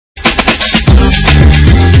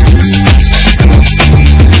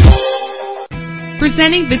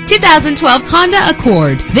Presenting the 2012 Honda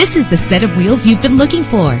Accord. This is the set of wheels you've been looking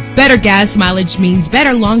for. Better gas mileage means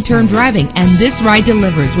better long-term driving, and this ride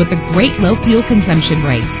delivers with a great low fuel consumption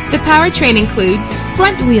rate. The powertrain includes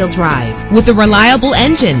front-wheel drive with a reliable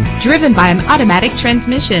engine driven by an automatic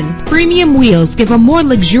transmission. Premium wheels give a more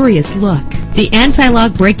luxurious look. The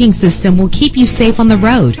anti-lock braking system will keep you safe on the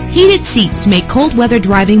road. Heated seats make cold weather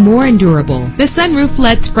driving more endurable. The sunroof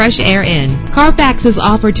lets fresh air in. Carfax is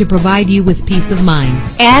offered to provide you with peace of mind.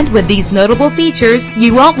 And with these notable features,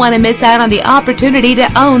 you won't want to miss out on the opportunity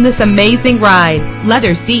to own this amazing ride.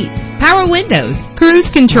 Leather seats, power windows, cruise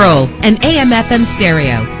control, an AM/FM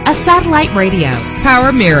stereo, a satellite radio,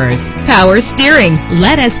 power mirrors, power steering.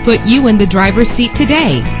 Let us put you in the driver's seat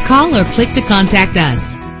today. Call or click to contact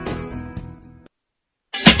us.